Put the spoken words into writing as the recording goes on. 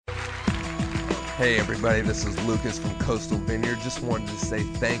Hey everybody, this is Lucas from Coastal Vineyard. Just wanted to say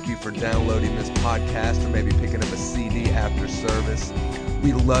thank you for downloading this podcast or maybe picking up a CD after service.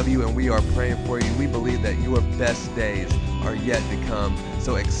 We love you and we are praying for you. We believe that your best days are yet to come,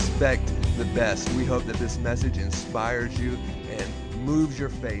 so expect the best. We hope that this message inspires you and moves your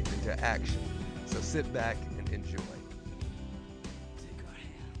faith into action. So sit back and enjoy.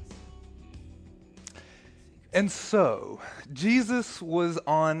 And so, Jesus was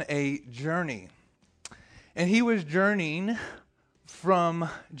on a journey. And he was journeying from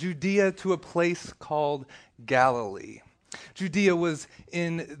Judea to a place called Galilee. Judea was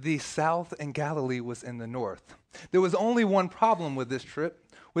in the south and Galilee was in the north. There was only one problem with this trip.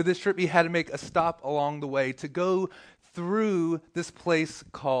 With this trip, he had to make a stop along the way to go through this place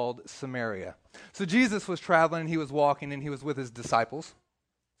called Samaria. So Jesus was traveling, he was walking, and he was with his disciples.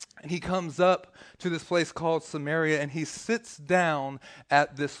 And he comes up to this place called Samaria, and he sits down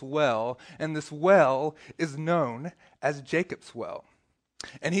at this well. And this well is known as Jacob's well.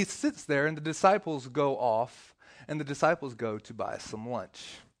 And he sits there, and the disciples go off, and the disciples go to buy some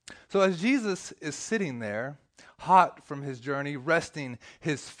lunch. So as Jesus is sitting there, hot from his journey, resting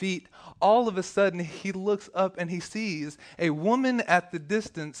his feet, all of a sudden he looks up and he sees a woman at the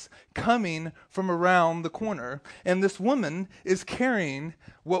distance coming from around the corner. And this woman is carrying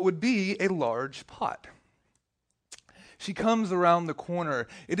what would be a large pot. She comes around the corner.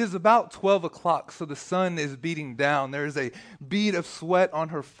 It is about 12 o'clock, so the sun is beating down. There is a bead of sweat on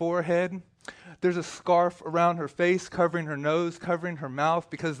her forehead. There's a scarf around her face, covering her nose, covering her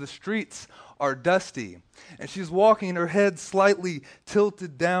mouth, because the streets are dusty. And she's walking, her head slightly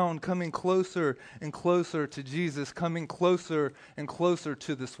tilted down, coming closer and closer to Jesus, coming closer and closer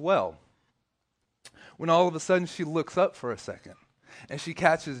to this well. When all of a sudden she looks up for a second, and she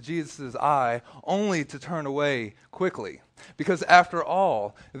catches Jesus' eye, only to turn away quickly. Because after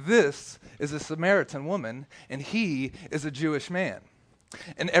all, this is a Samaritan woman, and he is a Jewish man.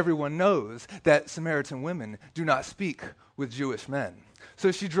 And everyone knows that Samaritan women do not speak with Jewish men.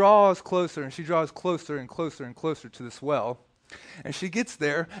 So she draws closer, and she draws closer and closer and closer to this well. And she gets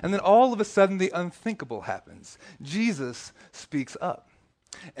there, and then all of a sudden the unthinkable happens. Jesus speaks up.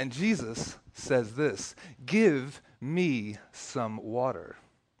 And Jesus says this, "Give me some water."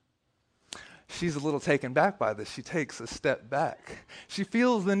 She's a little taken back by this. She takes a step back. She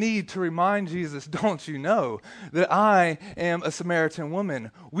feels the need to remind Jesus, "Don't you know that I am a Samaritan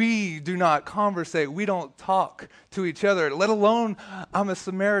woman? We do not conversate. We don't talk to each other, let alone I'm a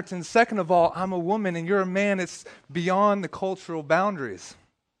Samaritan. Second of all, I'm a woman and you're a man. It's beyond the cultural boundaries."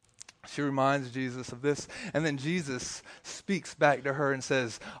 She reminds Jesus of this, and then Jesus speaks back to her and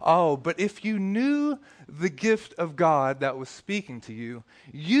says, "Oh, but if you knew the gift of God that was speaking to you,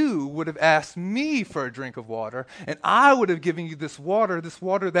 you would have asked me for a drink of water, and I would have given you this water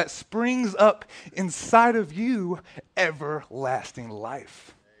that springs up inside of you, everlasting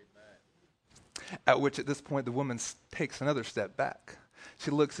life." Amen. At which, at this point, the woman takes another step back.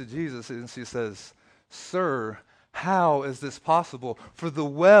 She looks at Jesus and she says, "Sir, how is this possible? For the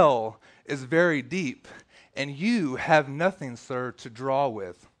well is very deep, and you have nothing, sir, to draw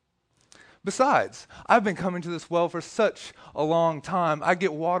with. Besides, I've been coming to this well for such a long time. I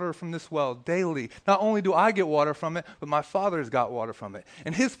get water from this well daily. Not only do I get water from it, but my father's got water from it,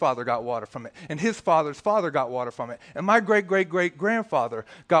 and his father got water from it, and his father's father got water from it, and my great-great-great-grandfather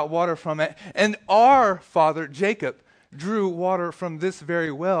got water from it, and our father, Jacob, drew water from this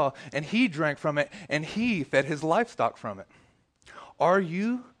very well, and he drank from it, and he fed his livestock from it. Are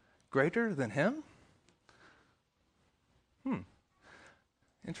you greater than him?"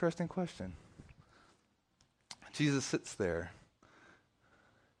 Interesting question. Jesus sits there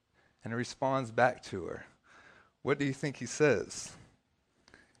and responds back to her. What do you think he says?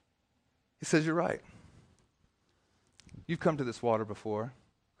 He says, "You're right. You've come to this water before,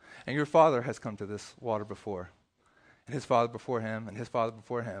 and your father has come to this water before. And his father before him, and his father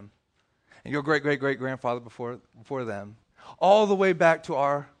before him, and your great-great-great-grandfather before them, all the way back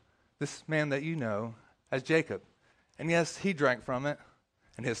to this man that you know as Jacob. And yes, he drank from it,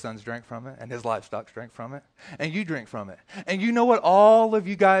 and his sons drank from it, and his livestock drank from it, and you drink from it. And you know what all of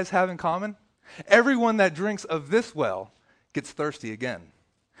you guys have in common? Everyone that drinks of this well gets thirsty again.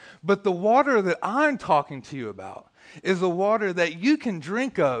 But the water that I'm talking to you about is the water that you can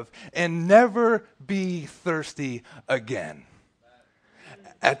drink of and never be thirsty again."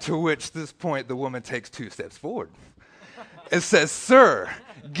 At to which this point the woman takes 2 steps forward. It says, "Sir,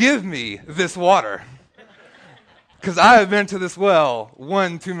 give me this water, because I have been to this well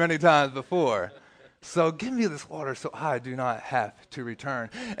one too many times before. So give me this water so I do not have to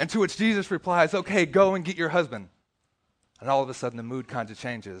return." And to which Jesus replies, "Okay, go and get your husband." And all of a sudden the mood kind of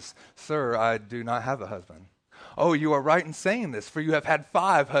changes. Sir, I do not have a husband. Oh, you are right in saying this, for you have had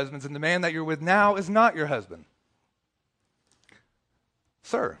 5 husbands, and the man that you're with now is not your husband.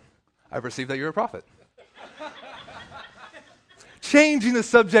 Sir, I perceive that you're a prophet. Changing the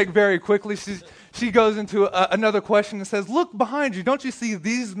subject very quickly, she goes into another question and says, look behind you. Don't you see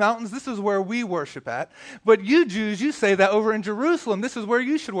these mountains? This is where we worship at. But you Jews, you say that over in Jerusalem, this is where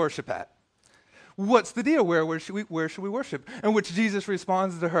you should worship at. What's the deal? Where should we worship? In which Jesus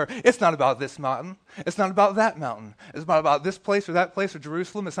responds to her, it's not about this mountain. It's not about that mountain. It's not about this place or that place or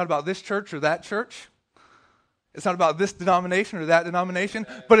Jerusalem. It's not about this church or that church. It's not about this denomination or that denomination.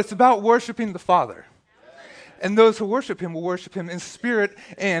 But it's about worshiping the Father. And those who worship him will worship him in spirit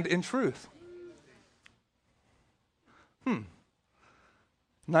and in truth.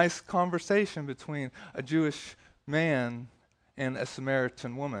 Nice conversation between a Jewish man and a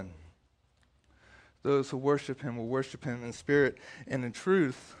Samaritan woman. Those who worship him will worship him in spirit and in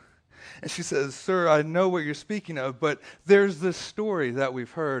truth. And she says, sir, I know what you're speaking of, but there's this story that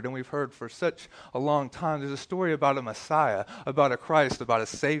we've heard, and we've heard for such a long time. There's a story about a Messiah, about a Christ, about a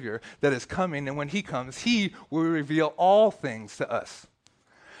Savior that is coming, and when he comes, he will reveal all things to us.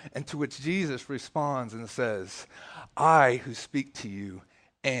 And to which Jesus responds and says, I who speak to you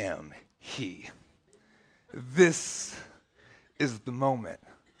am he. This is the moment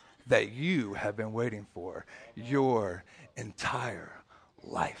that you have been waiting for your entire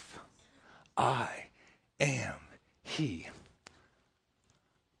life. I am he.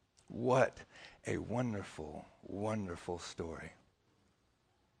 What a wonderful, wonderful story.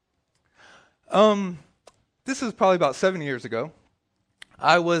 This is probably about 7 years ago.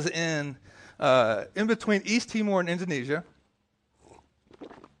 I was in between East Timor and Indonesia.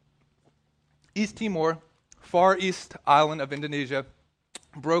 East Timor, far east island of Indonesia,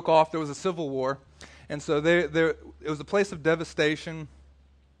 broke off. There was a civil war, and so it was a place of devastation.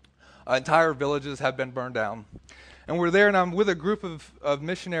 Entire villages have been burned down. And we're there, and I'm with a group of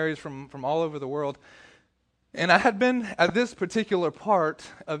missionaries from all over the world. And I had been at this particular part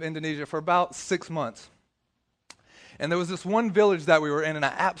of Indonesia for about 6 months. And there was this one village that we were in, and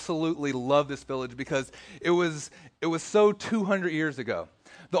I absolutely loved this village because it was so 200 years ago.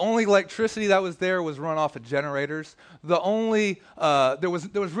 The only electricity that was there was run off of generators. There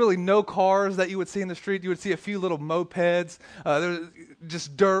was really no cars that you would see in the street. You would see a few little mopeds. There was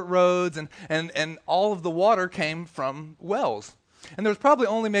just dirt roads, and all of the water came from wells. And there was probably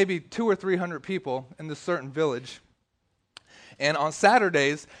only maybe 200 or 300 people in this certain village. And on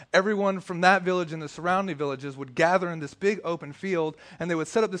Saturdays, everyone from that village and the surrounding villages would gather in this big open field, and they would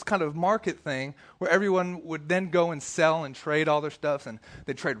set up this kind of market thing where everyone would then go and sell and trade all their stuff, and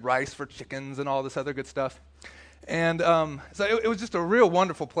they'd trade rice for chickens and all this other good stuff. And so it was just a real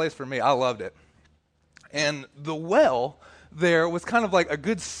wonderful place for me. I loved it. And the well there was kind of like a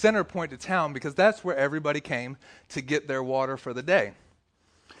good center point to town because that's where everybody came to get their water for the day.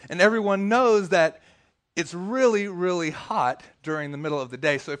 And everyone knows that it's really, really hot during the middle of the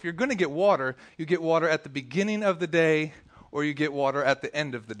day. So if you're going to get water, you get water at the beginning of the day or you get water at the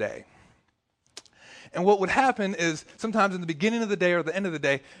end of the day. And what would happen is sometimes in the beginning of the day or the end of the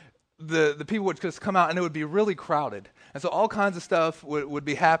day, the people would just come out and it would be really crowded. And so all kinds of stuff would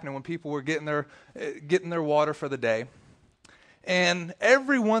be happening when people were getting their water for the day. And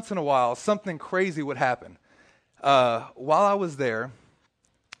every once in a while, something crazy would happen. While I was there,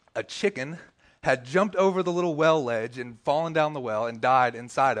 a chicken had jumped over the little well ledge and fallen down the well and died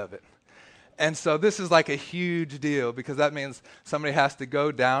inside of it. And so this is like a huge deal because that means somebody has to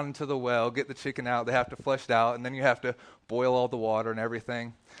go down into the well, get the chicken out, they have to flush it out, and then you have to boil all the water and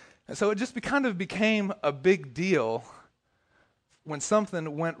everything. And so it just kind of became a big deal when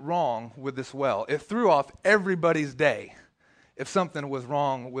something went wrong with this well. It threw off everybody's day if something was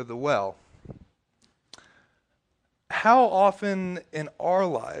wrong with the well. How often in our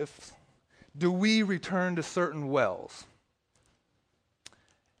lives do we return to certain wells?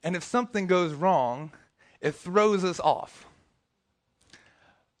 And if something goes wrong, it throws us off.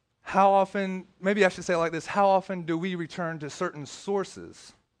 How often, maybe I should say it like this, how often do we return to certain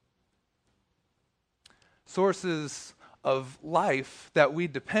sources? Sources of life that we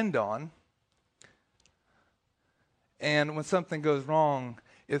depend on. And when something goes wrong,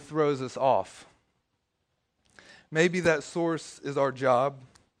 it throws us off. Maybe that source is our job.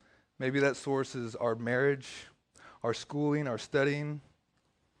 Maybe that source is our marriage, our schooling, our studying.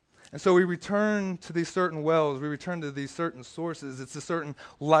 And so we return to these certain wells, we return to these certain sources. It's a certain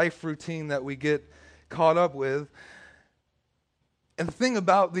life routine that we get caught up with. And the thing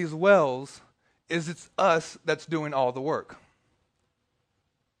about these wells is it's us that's doing all the work.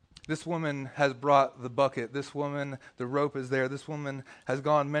 This woman has brought the bucket. This woman, the rope is there. This woman has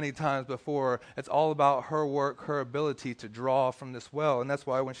gone many times before. It's all about her work, her ability to draw from this well. And that's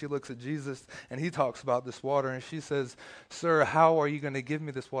why when she looks at Jesus and he talks about this water and she says, "Sir, how are you going to give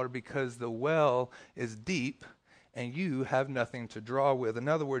me this water? Because the well is deep and you have nothing to draw with." In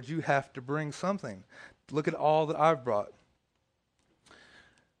other words, you have to bring something. Look at all that I've brought.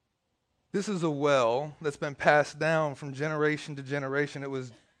 This is a well that's been passed down from generation to generation. It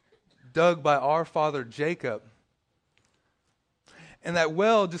was dug by our father Jacob. And that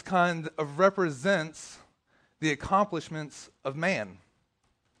well just kind of represents the accomplishments of man.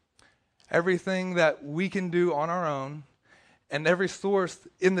 Everything that we can do on our own, and every source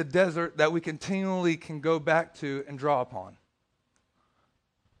in the desert that we continually can go back to and draw upon.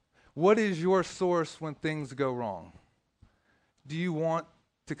 What is your source when things go wrong? Do you want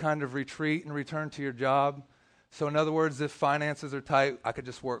to kind of retreat and return to your job? So in other words, if finances are tight, I could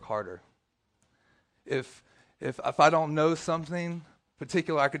just work harder. If I don't know something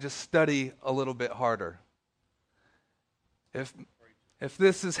particular, I could just study a little bit harder. If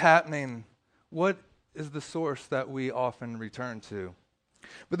this is happening, what is the source that we often return to?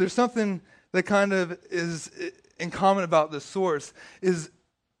 But there's something that kind of is in common about this source, is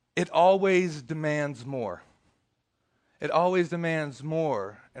it always demands more. It always demands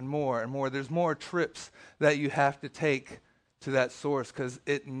more and more and more. There's more trips that you have to take to that source because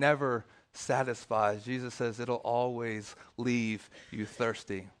it never satisfies. Jesus says it'll always leave you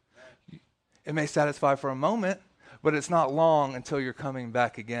thirsty. It may satisfy for a moment, but it's not long until you're coming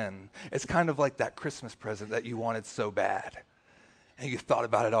back again. It's kind of like that Christmas present that you wanted so bad, and you thought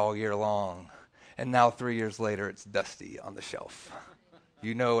about it all year long, and now 3 years later it's dusty on the shelf.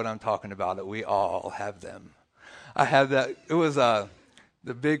 You know what I'm talking about, that we all have them. I had that. It was the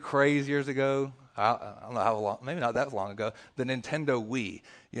big craze years ago. I don't know how long, maybe not that long ago. The Nintendo Wii,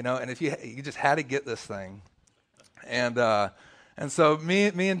 and if you just had to get this thing, and so me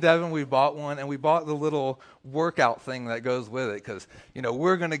and Devin, we bought one, and we bought the little workout thing that goes with it because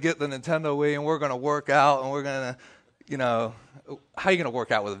we're gonna get the Nintendo Wii and we're gonna work out and we're gonna, how are you gonna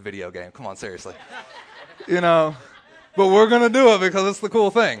work out with a video game? Come on, seriously, but we're gonna do it because it's the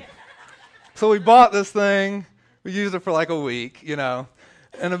cool thing. So we bought this thing. We used it for like a week,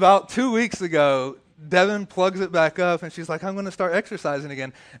 And about 2 weeks ago, Devin plugs it back up, and she's like, "I'm going to start exercising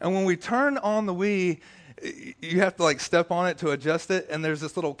again." And when we turn on the Wii, you have to step on it to adjust it, and there's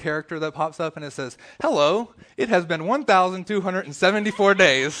this little character that pops up, and it says, "Hello, it has been 1,274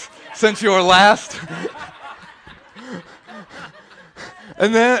 days since your last..."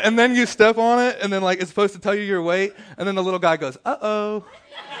 and then you step on it, and then it's supposed to tell you your weight, and then the little guy goes, "Uh-oh."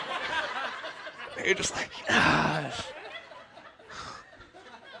 You're just like, gosh.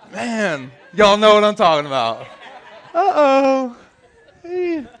 Man, y'all know what I'm talking about. Uh-oh.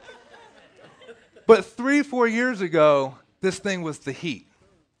 Hey. But 3-4 years ago, this thing was the heat.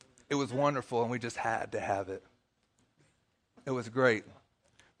 It was wonderful, and we just had to have it. It was great.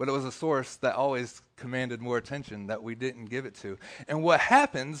 But it was a source that always commanded more attention that we didn't give it to. And what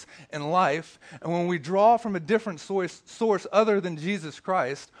happens in life, and when we draw from a different source other than Jesus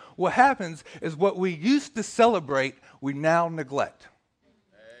Christ, what happens is what we used to celebrate, we now neglect.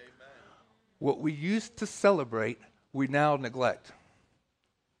 Amen. What we used to celebrate, we now neglect.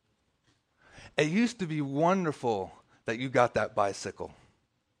 It used to be wonderful that you got that bicycle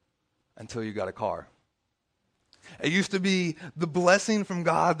until you got a car. It used to be the blessing from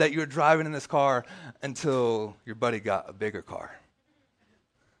God that you were driving in this car until your buddy got a bigger car.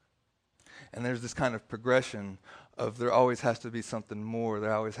 And there's this kind of progression of there always has to be something more,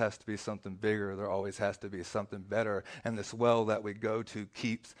 there always has to be something bigger, there always has to be something better. And this well that we go to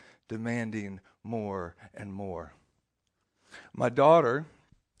keeps demanding more and more. My daughter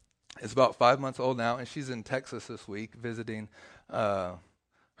is about 5 months old now, and she's in Texas this week visiting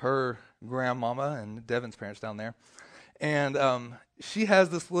her grandmama and Devin's parents down there. And she has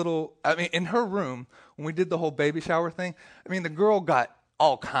this little, in her room, when we did the whole baby shower thing, the girl got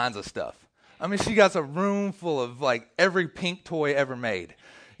all kinds of stuff. She got a room full of every pink toy ever made,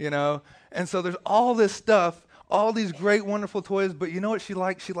 And so there's all this stuff, all these great, wonderful toys, but you know what she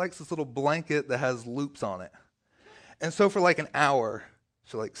likes? She likes this little blanket that has loops on it. And so for an hour,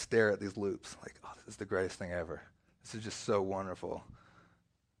 she'll stare at these loops, oh, this is the greatest thing ever. This is just so wonderful.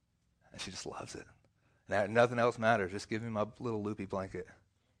 And she just loves it. And nothing else matters. Just give me my little loopy blanket.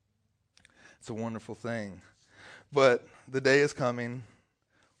 It's a wonderful thing. But the day is coming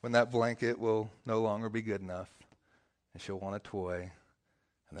when that blanket will no longer be good enough. And she'll want a toy,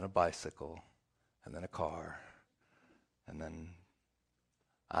 and then a bicycle, and then a car, and then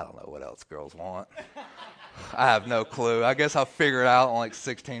I don't know what else girls want. I have no clue. I guess I'll figure it out in like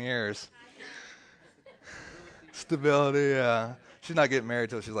 16 years. Stability, yeah. She's not getting married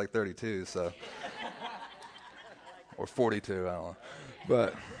till she's like 32, so. Or 42, I don't know.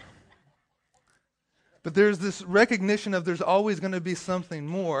 But there's this recognition of there's always going to be something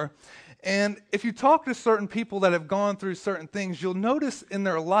more. And if you talk to certain people that have gone through certain things, you'll notice in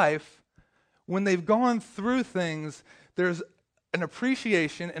their life, when they've gone through things, there's an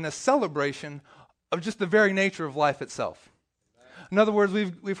appreciation and a celebration of just the very nature of life itself. In other words,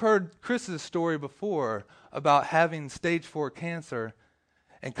 we've heard Chris's story before about having stage 4 cancer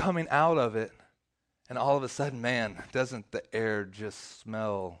and coming out of it, and all of a sudden, man, doesn't the air just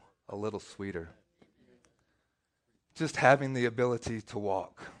smell a little sweeter? Just having the ability to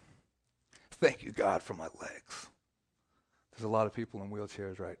walk. Thank you, God, for my legs. There's a lot of people in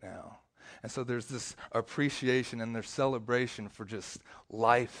wheelchairs right now. And so there's this appreciation and there's celebration for just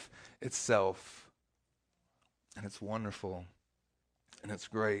life itself. And it's wonderful. And it's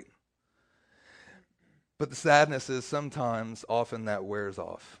great. But the sadness is sometimes, often that wears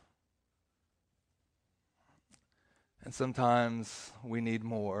off. And sometimes we need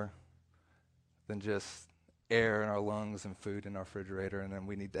more than just air in our lungs and food in our refrigerator, and then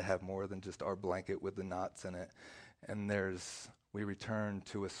we need to have more than just our blanket with the knots in it. And we return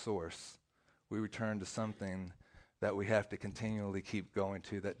to a source. We return to something that we have to continually keep going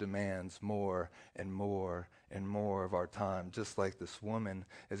to that demands more and more and more of our time. Just like this woman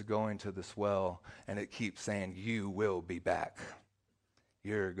is going to this well, and it keeps saying, you will be back.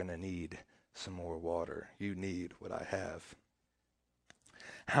 You're going to need some more water. You need what I have.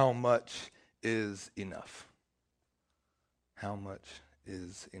 How much is enough? How much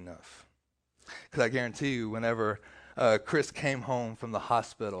is enough? Because I guarantee you, whenever Chris came home from the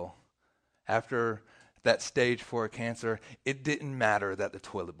hospital after that stage 4 cancer, it didn't matter that the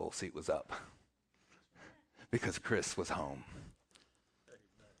toilet bowl seat was up because Chris was home.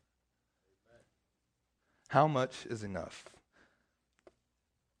 How much is enough?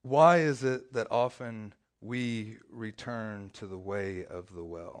 Why is it that often we return to the way of the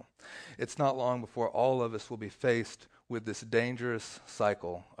well? It's not long before all of us will be faced with this dangerous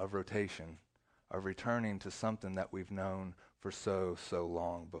cycle of rotation, of returning to something that we've known for so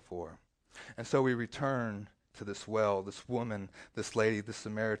long before. And so we return to this well. This woman, this lady, this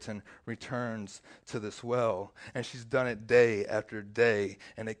Samaritan returns to this well. And she's done it day after day,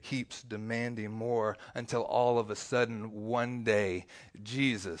 and it keeps demanding more until all of a sudden, one day,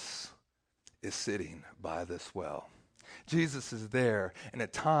 Jesus is sitting by this well. Jesus is there in a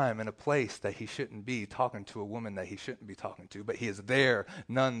time and a place that he shouldn't be, talking to a woman that he shouldn't be talking to, but he is there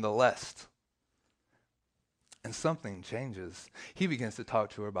nonetheless. And something changes. He begins to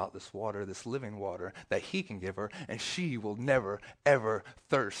talk to her about this water, this living water that he can give her, and she will never, ever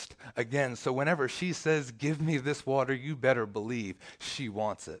thirst again. So whenever she says, give me this water, you better believe she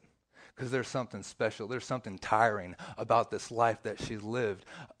wants it. Because there's something special, there's something tiring about this life that she's lived,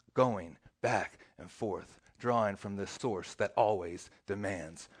 going back and forth, drawing from this source that always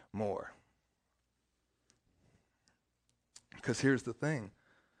demands more. Because here's the thing.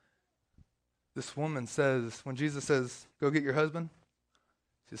 This woman says, when Jesus says, go get your husband,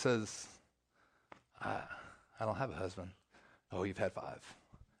 she says, I don't have a husband. Oh, you've had 5.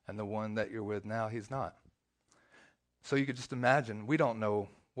 And the one that you're with now, he's not. So you could just imagine, we don't know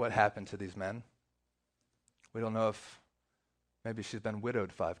what happened to these men. We don't know if maybe she's been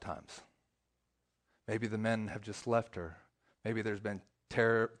widowed 5 times. Maybe the men have just left her. Maybe there's been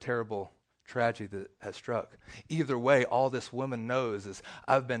terrible tragedy that has struck. Either way, all this woman knows is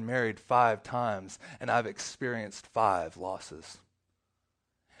I've been married 5 times and I've experienced 5 losses.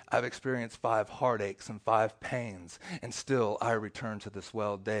 I've experienced 5 heartaches and 5 pains, and still I return to this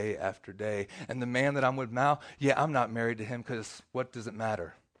well day after day. And the man that I'm with now, I'm not married to him because what does it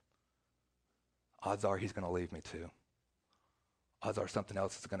matter? Odds are he's going to leave me too. Odds are something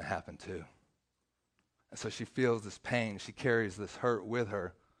else is going to happen too. And so she feels this pain. She carries this hurt with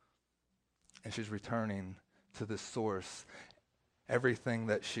her. And she's returning to this source, everything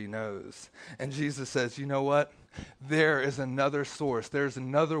that she knows. And Jesus says, you know what? There is another source. There's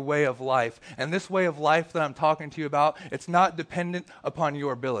another way of life. And this way of life that I'm talking to you about, it's not dependent upon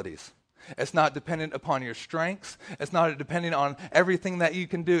your abilities. It's not dependent upon your strengths. It's not dependent on everything that you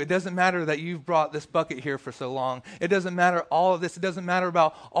can do. It doesn't matter that you've brought this bucket here for so long. It doesn't matter all of this. It doesn't matter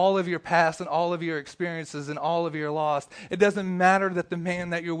about all of your past and all of your experiences and all of your loss. It doesn't matter that the man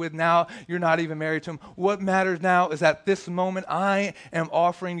that you're with now, you're not even married to him. What matters now is at this moment, I am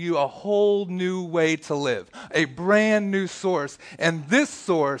offering you a whole new way to live, a brand new source. And this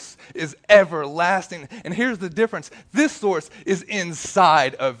source is everlasting. And here's the difference. This source is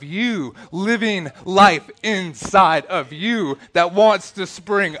inside of you. you, living life inside of you that wants to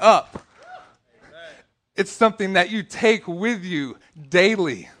spring up. It's something that you take with you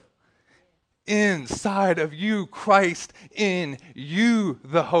daily. Inside of you, Christ in you,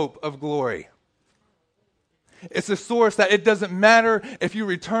 the hope of glory. It's a source that it doesn't matter if you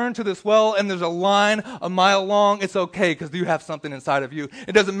return to this well and there's a line a mile long, it's okay because you have something inside of you.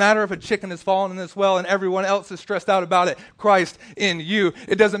 It doesn't matter if a chicken has fallen in this well and everyone else is stressed out about it. Christ in you.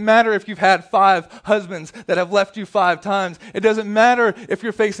 It doesn't matter if you've had 5 husbands that have left you 5 times. It doesn't matter if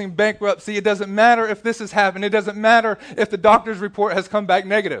you're facing bankruptcy. It doesn't matter if this has happened. It doesn't matter if the doctor's report has come back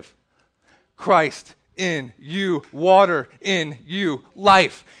negative. Christ in you. Water in you.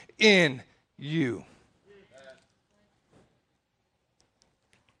 Life in you.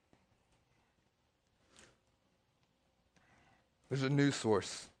 There's a new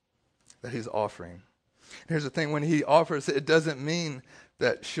source that he's offering. Here's the thing, when he offers it, it doesn't mean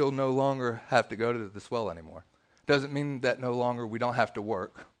that she'll no longer have to go to this well anymore. It doesn't mean that no longer we don't have to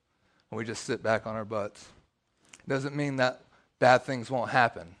work and we just sit back on our butts. It doesn't mean that bad things won't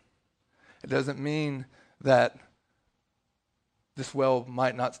happen. It doesn't mean that this well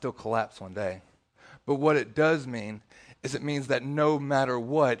might not still collapse one day. But what it does mean is it means that no matter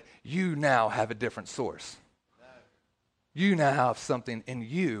what, you now have a different source. You now have something in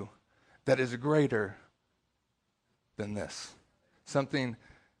you that is greater than this. Something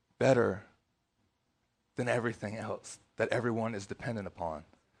better than everything else that everyone is dependent upon.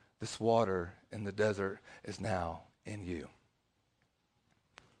 This water in the desert is now in you.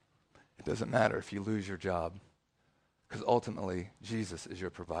 It doesn't matter if you lose your job, because ultimately Jesus is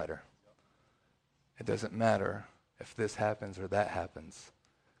your provider. It doesn't matter if this happens or that happens,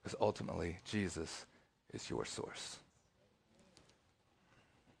 because ultimately Jesus is your source.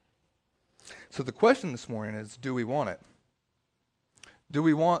 So the question this morning is, do we want it? Do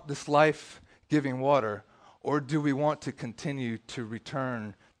we want this life-giving water, or do we want to continue to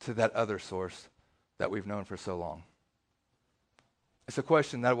return to that other source that we've known for so long? It's a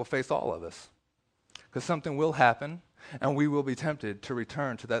question that will face all of us, because something will happen, and we will be tempted to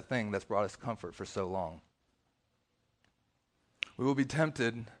return to that thing that's brought us comfort for so long. We will be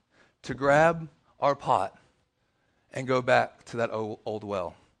tempted to grab our pot and go back to that old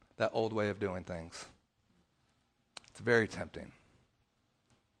well. That old way of doing things. It's very tempting.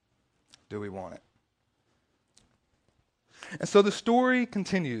 Do we want it? And so the story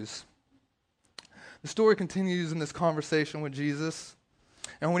continues. The story continues in this conversation with Jesus.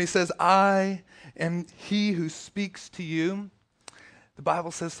 And when he says, I am he who speaks to you, the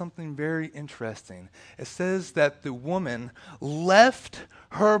Bible says something very interesting. It says that the woman left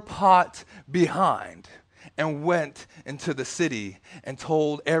her pot behind and went into the city and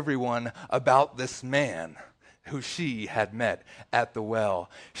told everyone about this man who she had met at the well.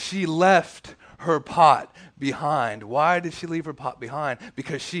 She left her pot behind. Why did she leave her pot behind?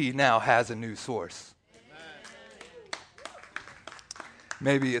 Because she now has a new source. Amen.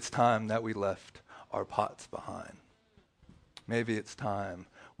 Maybe it's time that we left our pots behind. Maybe it's time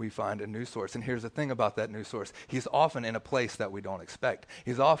we find a new source. And here's the thing about that new source. He's often in a place that we don't expect.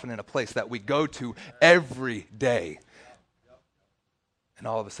 He's often in a place that we go to every day. And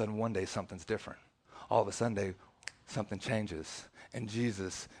all of a sudden, one day, something's different. All of a sudden, something changes. And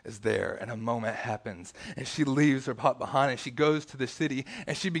Jesus is there, and a moment happens. And she leaves her pot behind, and she goes to the city,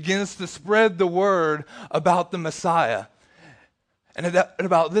 and she begins to spread the word about the Messiah. And at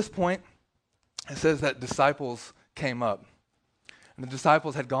about this point, it says that disciples came up. And the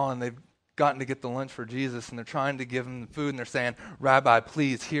disciples had gone, they've gotten to get the lunch for Jesus, and they're trying to give him the food, and they're saying, Rabbi,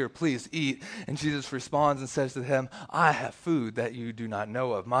 please, here, please eat. And Jesus responds and says to them, I have food that you do not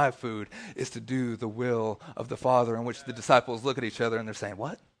know of. My food is to do the will of the Father. In which the disciples look at each other, and they're saying,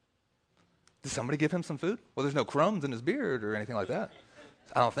 what? Did somebody give him some food? Well, there's no crumbs in his beard or anything like that.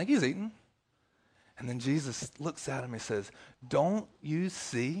 I don't think he's eating. And then Jesus looks at him and says, don't you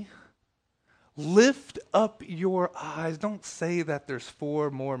see? Lift up your eyes. Don't say that there's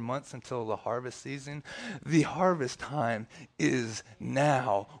 4 more months until the harvest season. The harvest time is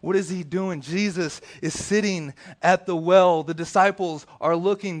now. What is he doing? Jesus is sitting at the well. The disciples are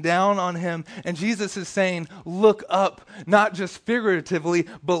looking down on him. And Jesus is saying, look up, not just figuratively,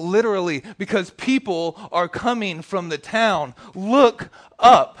 but literally, because people are coming from the town. Look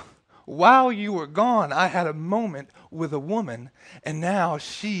up. While you were gone, I had a moment with a woman, and now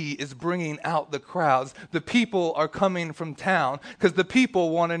she is bringing out the crowds. The people are coming from town because the people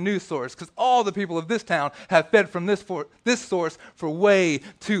want a new source, because all the people of this town have fed from this source for way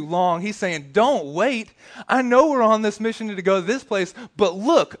too long. He's saying, don't wait. I know we're on this mission to go to this place, but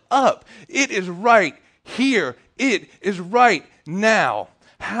look up. It is right here. It is right now.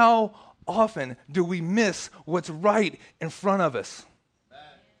 how often do we miss what's right in front of us?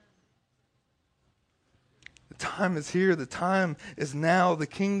 The time is here. The time is now. The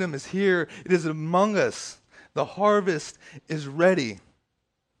kingdom is here. It is among us. The harvest is ready.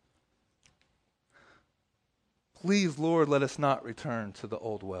 Please, Lord, let us not return to the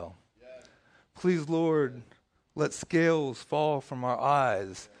old well. Please, Lord, let scales fall from our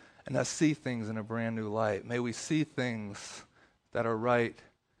eyes and us see things in a brand new light. May we see things that are right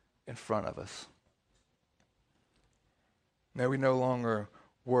in front of us. May we no longer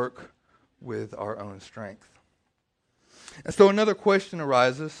work with our own strength. And so another question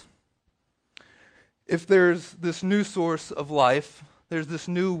arises. If there's this new source of life, there's this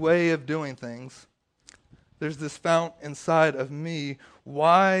new way of doing things, there's this fount inside of me,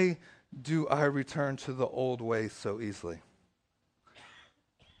 why do I return to the old way so easily?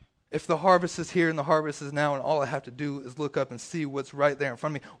 If the harvest is here and the harvest is now and all I have to do is look up and see what's right there in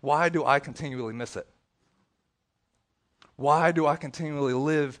front of me, why do I continually miss it? Why do I continually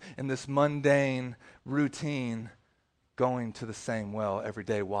live in this mundane routine going to the same well every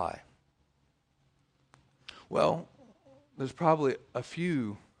day? Why? Well, there's probably a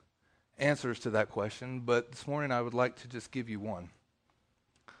few answers to that question, but this morning I would like to just give you one.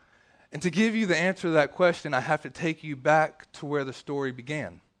 And to give you the answer to that question, I have to take you back to where the story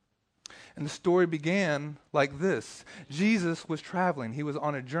began. And the story began like this. Jesus was traveling. He was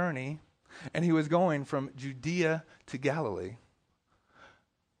on a journey, and he was going from Judea to Galilee.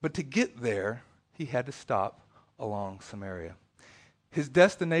 But to get there, he had to stop along Samaria. His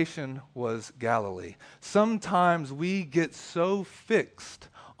destination was Galilee. Sometimes we get so fixed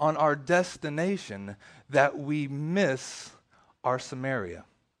on our destination that we miss our Samaria.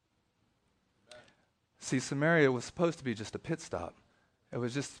 See, Samaria was supposed to be just a pit stop. It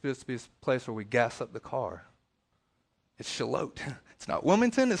was just supposed to be a place where we gas up the car. It's Shalot. It's not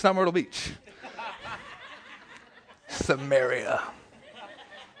Wilmington. It's not Myrtle Beach. Samaria.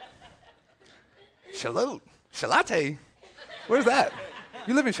 Shalot. Shalate. Where's that?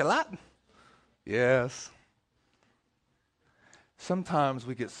 You live in Shalat? Yes. Sometimes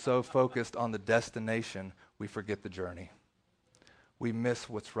we get so focused on the destination, we forget the journey. We miss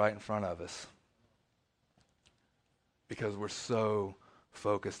what's right in front of us because we're so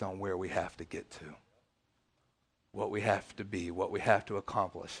focused on where we have to get to, what we have to be, what we have to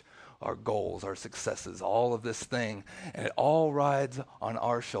accomplish, our goals, our successes, all of this thing. And it all rides on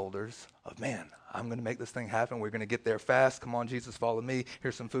our shoulders of, man, I'm going to make this thing happen. We're going to get there fast. Come on, Jesus, follow me.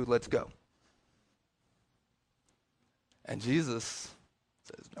 Here's some food. Let's go. And Jesus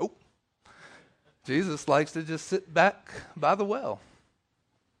says, nope. Jesus likes to just sit back by the well.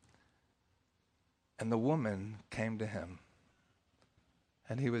 And the woman came to him.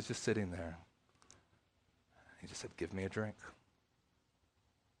 And he was just sitting there. He just said, give me a drink.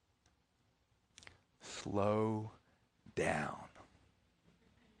 Slow down.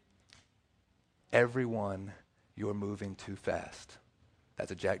 Everyone, you're moving too fast.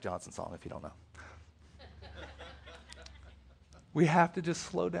 That's a Jack Johnson song if you don't know. We have to just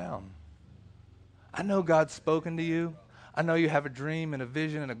slow down. I know God's spoken to you. I know you have a dream and a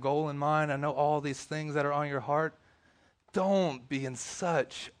vision and a goal in mind. I know all these things that are on your heart. Don't be in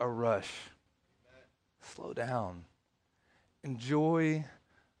such a rush. Slow down. Enjoy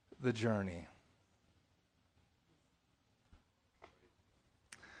the journey.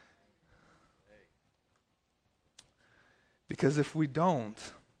 Because if we don't,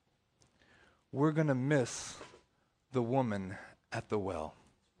 we're going to miss the woman at the well.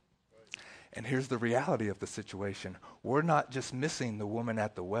 And here's the reality of the situation. We're not just missing the woman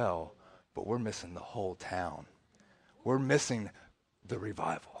at the well, but we're missing the whole town. We're missing the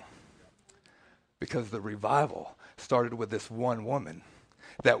revival. Because the revival started with this one woman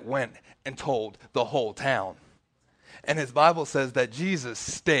that went and told the whole town. And his Bible says that Jesus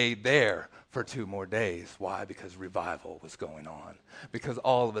stayed there for 2 more days. Why? Because revival was going on. Because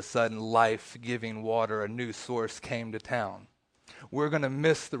all of a sudden, life-giving water, a new source came to town. We're going to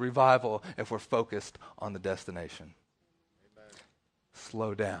miss the revival if we're focused on the destination. Amen.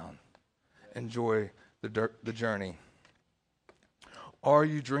 Slow down. Enjoy the journey. Are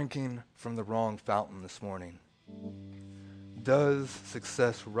you drinking from the wrong fountain this morning? Does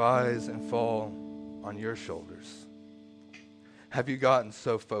success rise and fall on your shoulders? Have you gotten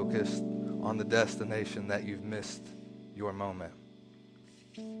so focused on the destination that you've missed your moment?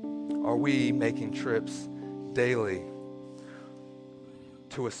 Are we making trips daily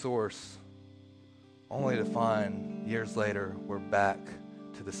to a source only to find years later we're back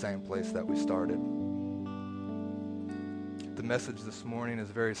to the same place that we started? The message this morning is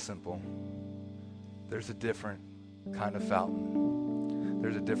very simple. There's a different kind of fountain.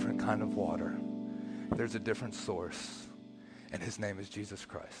 there's a different kind of water. There's a different source, and his name is Jesus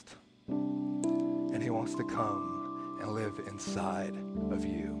Christ. And he wants to come and live inside of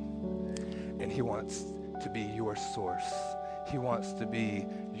you. And he wants to be your source. He wants to be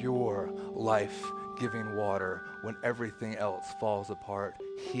your life-giving water when everything else falls apart.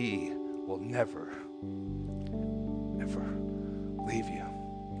 He will never, ever leave you.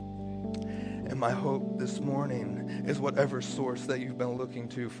 And my hope this morning is whatever source that you've been looking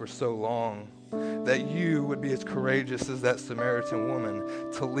to for so long, that you would be as courageous as that Samaritan woman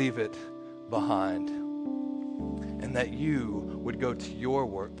to leave it behind. And that you would go to your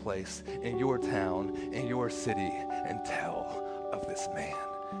workplace, in your town, in your city, and tell of this man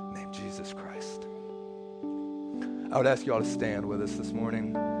named Jesus Christ. I would ask you all to stand with us this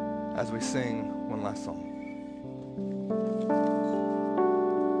morning as we sing one last song.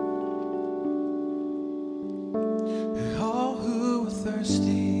 All who are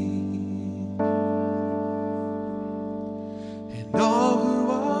thirsty and all who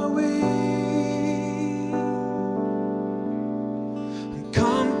are weak,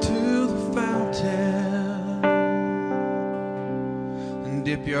 come to the fountain and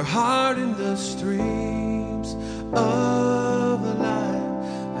dip your heart in the streams of life.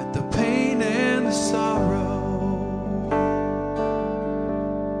 Let the pain and the sorrow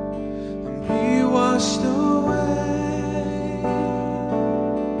be washed away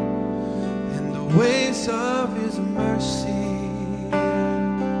in the waves of his mercy.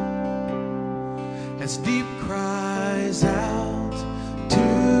 As deep cries out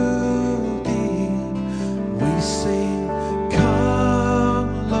to deep, we sing,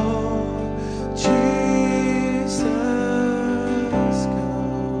 come Lord Jesus,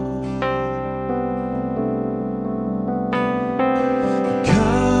 come.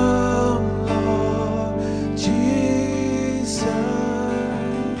 Come Lord Jesus,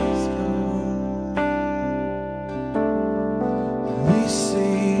 come. We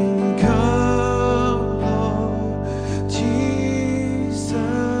sing, come Lord Jesus,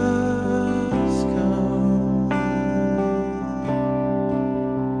 come.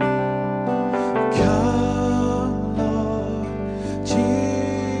 Come Lord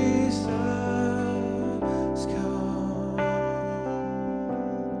Jesus, come.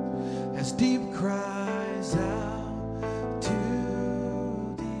 As deep cries out